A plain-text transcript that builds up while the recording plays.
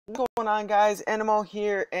What's going on, guys? Animo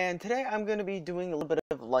here, and today I'm going to be doing a little bit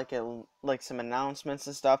of like some announcements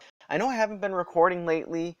and stuff. I know I haven't been recording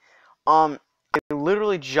lately. I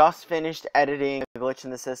literally just finished editing a glitch in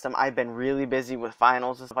the system. I've been really busy with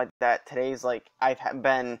finals and stuff like that. Today's like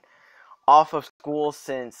been off of school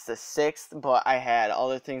since the 6th, but I had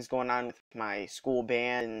other things going on with my school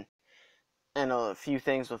band and a few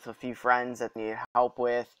things with a few friends that needed help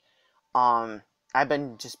with. I've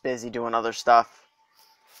been just busy doing other stuff.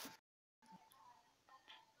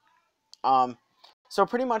 So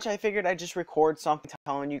pretty much I figured I'd just record something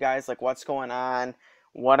telling you guys like what's going on,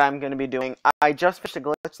 what I'm going to be doing. I just finished a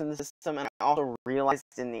glitch in the system, and I also realized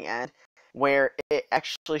in the end where it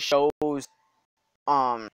actually shows,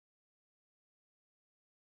 in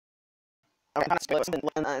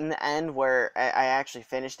the end where I actually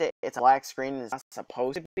finished it, it's a black screen and it's not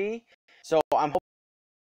supposed to be. So I'm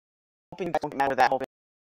hoping you guys don't get mad with that.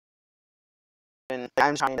 And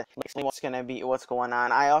I'm trying to explain what's going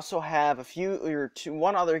on. I also have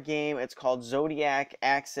one other game. It's called Zodiac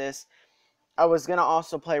Axis. I was gonna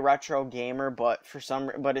also play Retro Gamer, but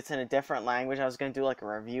it's in a different language. I was gonna do like a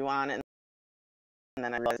review on it, and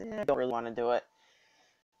then I realized I don't really want to do it.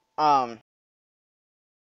 Of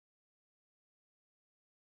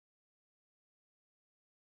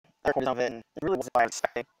it, and it really wasn't what I was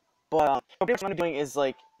expecting. But pretty much what I'm doing is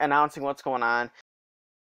like announcing what's going on.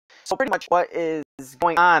 So pretty much what is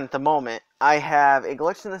going on at the moment, I have a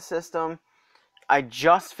glitch in the system. I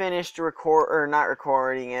just finished not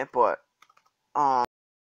recording it, but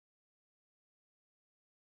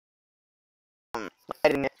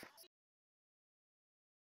editing it,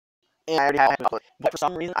 and I already have it. But for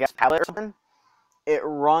some reason, I guess tablet or something, it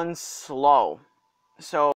runs slow.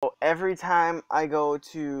 So every time I go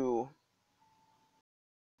to,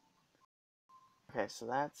 okay, so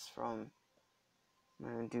that's from,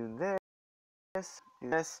 I'm gonna do this.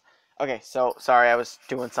 Okay, so sorry, I was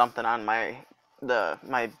doing something on my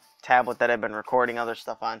tablet that I've been recording other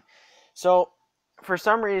stuff on. So for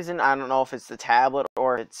some reason, I don't know if it's the tablet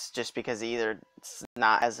or it's just because either it's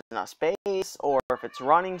not has enough space or if it's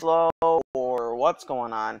running slow or what's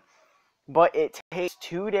going on. But it takes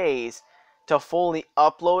 2 days to fully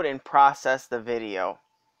upload and process the video.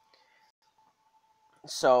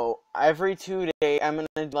 So every 2 days, I'm gonna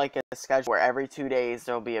do like a schedule where every 2 days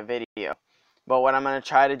there'll be a video. But what I'm gonna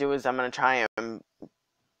try to do is I'm gonna try and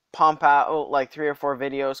pump out like 3 or 4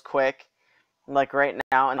 videos quick, like right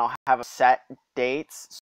now, and I'll have a set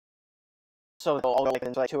dates. So they'll all go like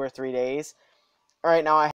in like 2 or 3 days. Right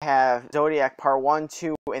now I have Zodiac Part 1,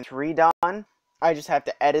 2, and 3 done. I just have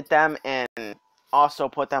to edit them and also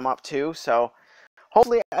put them up too. So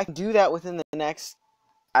hopefully I can do that within the next,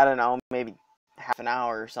 I don't know, maybe half an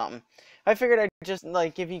hour or something. I figured I'd just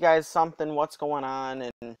like give you guys something, what's going on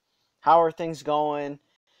and how are things going.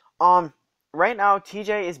 Right now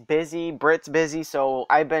TJ is busy, Britt's busy, so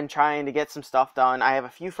I've been trying to get some stuff done. I have a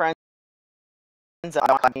few friends that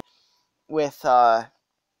I want with a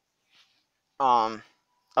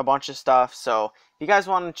bunch of stuff. So if you guys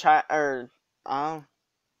want to chat or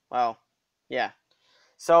well, yeah.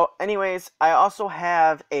 So anyways, I also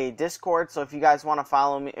have a Discord, so if you guys want to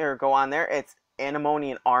follow me or go on there, it's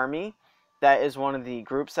Animonian Army. That is one of the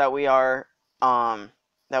groups that we are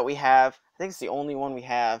that we have. I think it's the only one we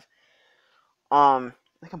have. I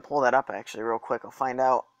can pull that up actually real quick. I'll find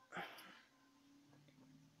out.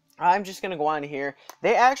 I'm just gonna go on here.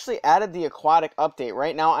 They actually added the aquatic update.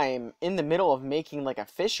 Right now I am in the middle of making like a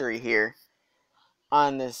fishery here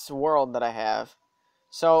on this world that I have.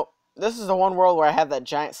 So this is the one world where I have that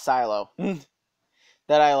giant silo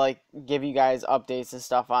that I like give you guys updates and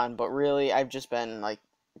stuff on, but really I've just been like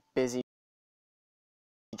busy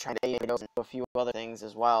trying to edit videos and do a few other things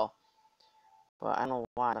as well. But I don't know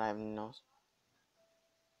why, but I have no.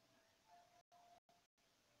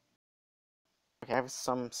 Okay, I have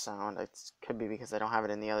some sound. It could be because I don't have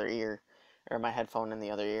it in the other ear, or my headphone in the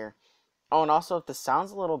other ear. Oh, and also if the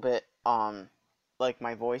sound's a little bit like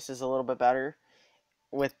my voice is a little bit better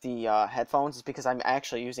with the headphones, it's because I'm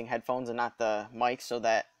actually using headphones and not the mic, so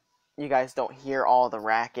that you guys don't hear all the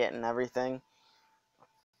racket and everything.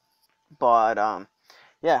 But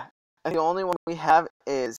yeah, the only one we have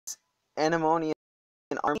is Animonian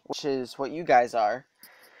Army, which is what you guys are.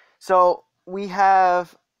 So we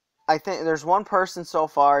have, I think there's one person so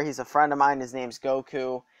far. He's a friend of mine. His name's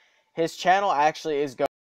Goku. His channel actually is Goku.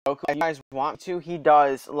 If you guys want to, he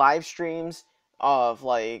does live streams of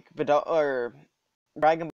like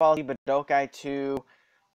Dragon Ball Z Budokai 2.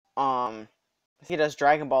 He does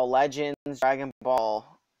Dragon Ball Legends, Dragon Ball.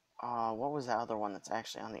 What was that other one that's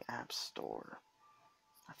actually on the App Store?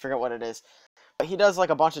 I forget what it is. he does like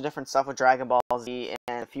a bunch of different stuff with Dragon Ball Z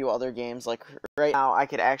and a few other games. Like right now, I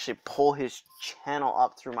could actually pull his channel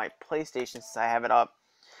up through my PlayStation since I have it up.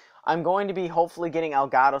 I'm going to be hopefully getting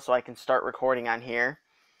Elgato so I can start recording on here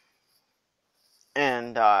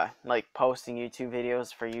and like posting YouTube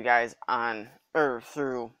videos for you guys on or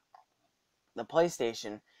through the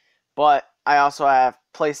PlayStation. But I also have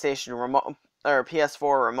PlayStation remote or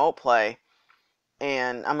PS4 remote play,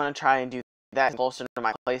 and I'm gonna try and do that closer to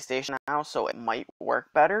my PlayStation now, so it might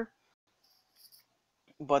work better.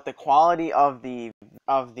 But the quality of the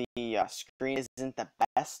screen isn't the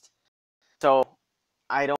best, so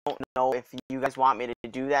I don't know if you guys want me to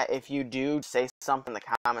do that. If you do, say something in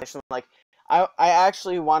the comments. Like, I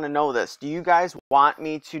actually want to know this. Do you guys want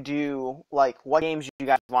me to do, like, what games you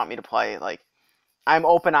guys want me to play? Like, I'm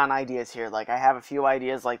open on ideas here. Like, I have a few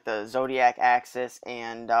ideas, like the Zodiac Axis,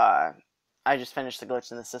 and I just finished the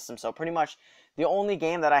glitch in the system. So pretty much the only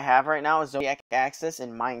game that I have right now is Zodiac Axis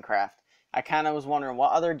and Minecraft. I kind of was wondering,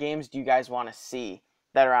 what other games do you guys want to see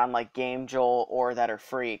that are on like Game Jolt or that are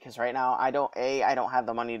free? Because right now I don't have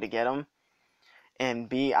the money to get them, and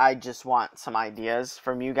B, I just want some ideas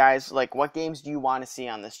from you guys. Like, what games do you want to see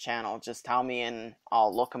on this channel? Just tell me and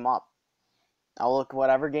I'll look them up. I'll look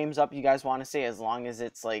whatever games up you guys want to see, as long as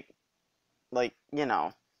it's like, you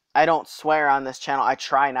know, I don't swear on this channel. I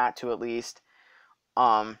try not to, at least.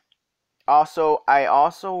 Also, I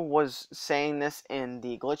also was saying this in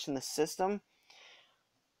the glitch in the system.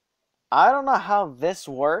 I don't know how this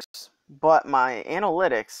works, but my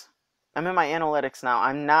analytics, I'm in my analytics now.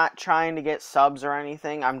 I'm not trying to get subs or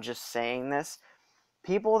anything. I'm just saying this.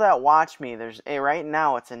 People that watch me, there's a right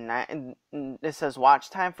now. It says watch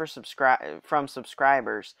time for from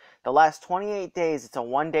subscribers. The last 28 days, it's a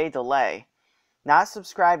 1-day delay. Not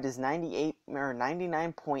subscribed is 98 or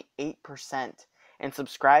 99.8%, and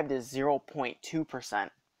subscribed is 0.2%.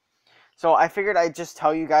 So I figured I'd just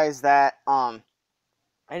tell you guys that.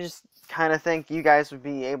 I just kind of think you guys would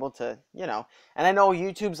be able to, you know, and I know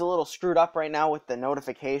YouTube's a little screwed up right now with the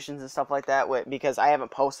notifications and stuff like that, because I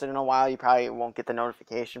haven't posted in a while. You probably won't get the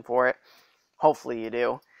notification for it. Hopefully you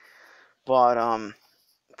do. But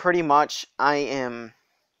pretty much I am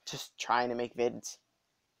just trying to make vids.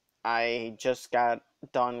 I just got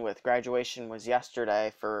done with graduation, was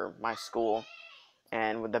yesterday for my school,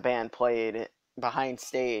 and with the band played behind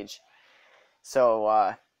stage. So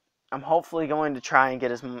I'm hopefully going to try and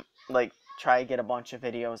get try to get a bunch of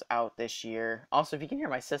videos out this year. Also, if you can hear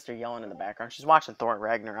my sister yelling in the background, she's watching Thor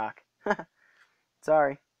Ragnarok.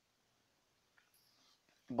 Sorry.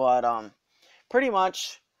 But pretty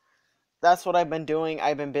much that's what I've been doing.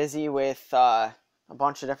 I've been busy with a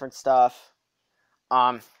bunch of different stuff.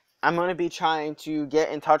 I'm going to be trying to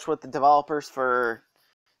get in touch with the developers for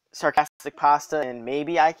Sarcastic Pasta, and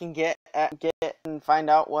maybe I can get and find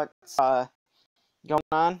out what's going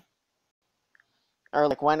on, or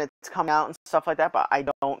like when it's coming out and stuff like that. But I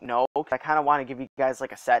don't know, because I kind of want to give you guys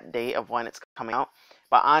like a set date of when it's coming out.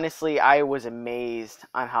 But honestly, I was amazed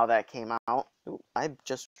on how that came out. Ooh, I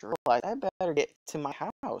just realized I better get to my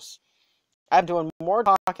house. I'm doing more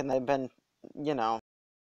talking than I've been, you know.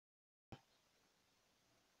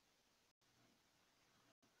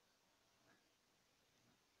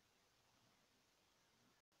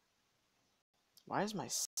 Why is my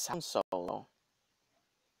sound so low?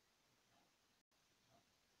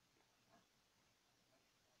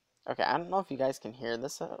 Okay, I don't know if you guys can hear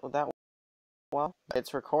this that well.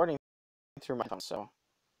 It's recording through my phone, so.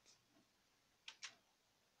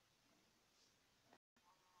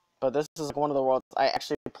 But this is like one of the worlds I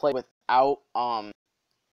actually play without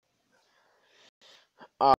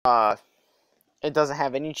it doesn't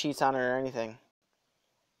have any cheats on it or anything.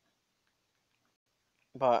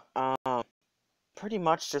 But pretty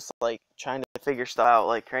much just like trying to figure stuff out.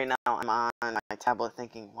 Like right now I'm on my tablet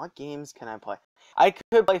thinking, what games can I play? I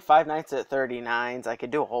could play Five Nights at 39's. I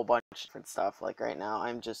could do a whole bunch of different stuff. Like right now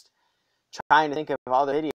I'm just trying to think of all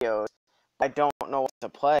the videos. I don't know what to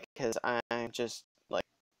play because I'm just like,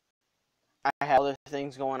 I have other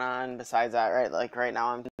things going on besides that, right? Like right now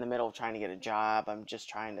I'm in the middle of trying to get a job. I'm just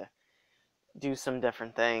trying to do some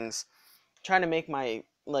different things. Trying to make my,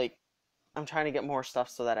 like, I'm trying to get more stuff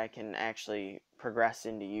so that I can actually progress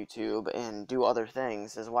into YouTube and do other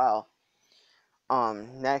things as well.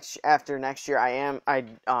 After next year, I am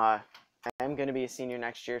going to be a senior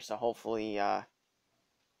next year, so hopefully I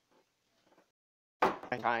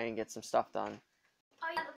try and get some stuff done. Oh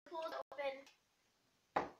yeah, the pool's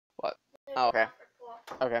open. What? Oh, okay.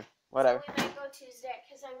 Okay, whatever. So we might go Tuesday,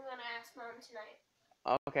 because I'm going to ask Mom tonight.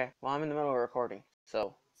 Okay, well, I'm in the middle of recording,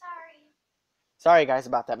 so. Sorry. Sorry, guys,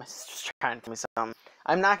 about that. My sister's trying to tell me something.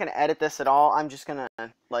 I'm not gonna edit this at all. I'm just gonna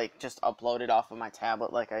like just upload it off of my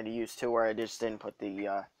tablet like I used to, where I just didn't put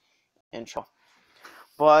the intro.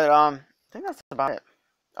 But I think that's about it.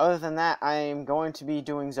 Other than that, I'm going to be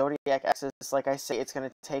doing Zodiac X's. Like I say, it's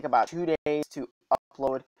gonna take about 2 days to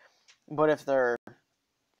upload. But if they're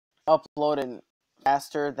uploaded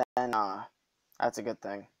faster, then that's a good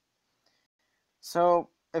thing. So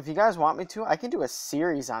if you guys want me to, I can do a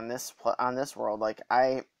series on this world. Like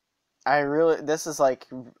I really, this is like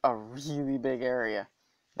a really big area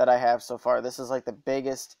that I have so far. This is like the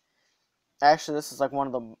biggest. Actually, this is like one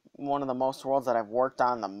of the most worlds that I've worked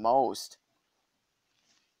on the most.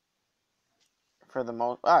 For the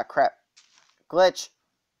most, crap, glitch.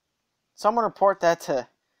 Someone report that to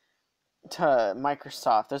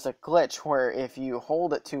Microsoft. There's a glitch where if you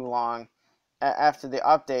hold it too long after the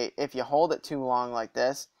update, if you hold it too long like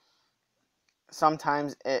this,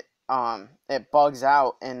 sometimes it bugs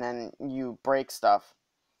out and then you break stuff.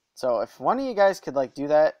 So if one of you guys could like do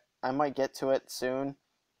that, I might get to it soon.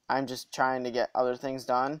 I'm just trying to get other things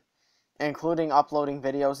done, including uploading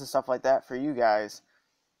videos and stuff like that for you guys.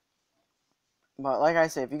 But like I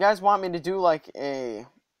say, if you guys want me to do like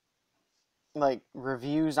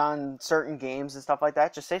reviews on certain games and stuff like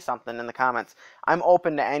that, just say something in the comments. I'm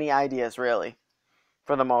open to any ideas, really,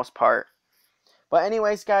 for the most part. But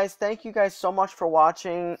anyways, guys, thank you guys so much for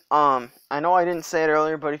watching. I know I didn't say it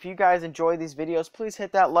earlier, but if you guys enjoy these videos, please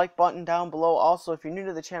hit that like button down below. Also, if you're new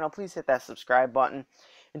to the channel, please hit that subscribe button.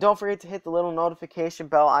 And don't forget to hit the little notification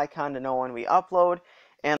bell icon to know when we upload.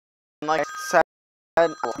 And like I said,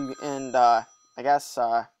 and I guess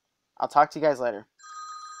I'll talk to you guys later.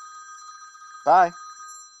 Bye.